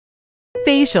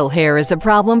Facial hair is a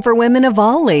problem for women of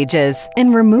all ages,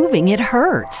 and removing it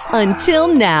hurts. Until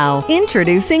now,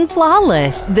 introducing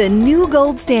Flawless, the new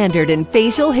gold standard in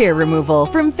facial hair removal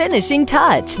from Finishing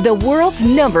Touch, the world's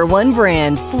 #1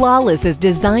 brand. Flawless is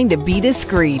designed to be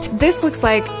discreet. This looks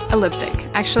like a lipstick,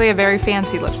 actually a very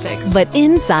fancy lipstick. But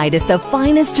inside is the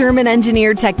finest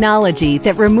German-engineered technology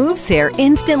that removes hair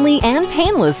instantly and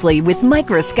painlessly with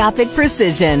microscopic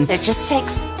precision. It just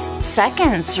takes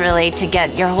seconds, really, to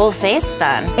get your whole face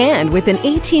done. And with an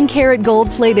 18-karat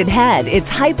gold-plated head, it's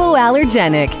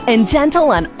hypoallergenic and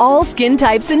gentle on all skin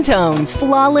types and tones.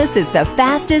 Flawless is the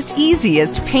fastest,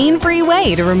 easiest, pain-free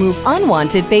way to remove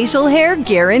unwanted facial hair,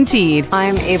 guaranteed.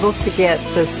 I'm able to get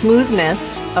the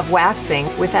smoothness of waxing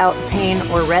without pain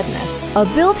or redness. A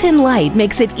built-in light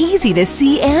makes it easy to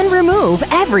see and remove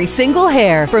every single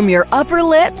hair from your upper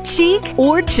lip, cheek,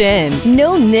 or chin.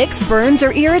 No nicks, burns,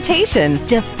 or irritation.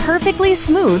 Just perfectly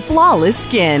smooth, flawless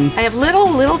skin. I have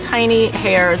little tiny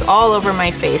hairs all over my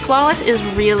face. Flawless is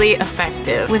really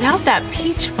effective. Without that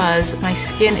peach fuzz, my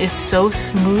skin is so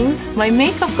smooth. My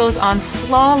makeup goes on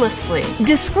flawlessly.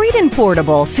 Discreet and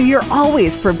portable, so you're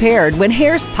always prepared when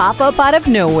hairs pop up out of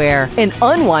nowhere. And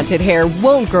unwanted hair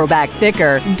won't grow back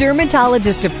thicker.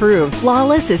 Dermatologist approved,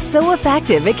 Flawless is so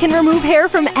effective it can remove hair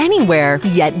from anywhere,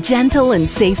 yet gentle and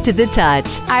safe to the touch.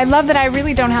 I love that I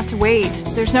really don't have to wait.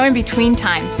 There's no in-between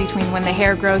times between when the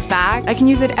hair grows back. I can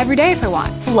use it every day if I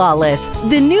want. Flawless,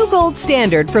 the new gold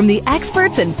standard from the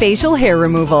experts in facial hair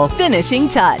removal, Finishing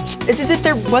Touch. It's as if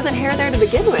there wasn't hair there to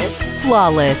begin with.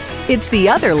 Flawless, it's the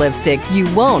other lipstick you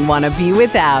won't want to be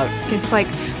without. It's like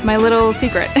my little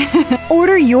secret.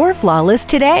 Order your Flawless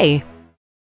today.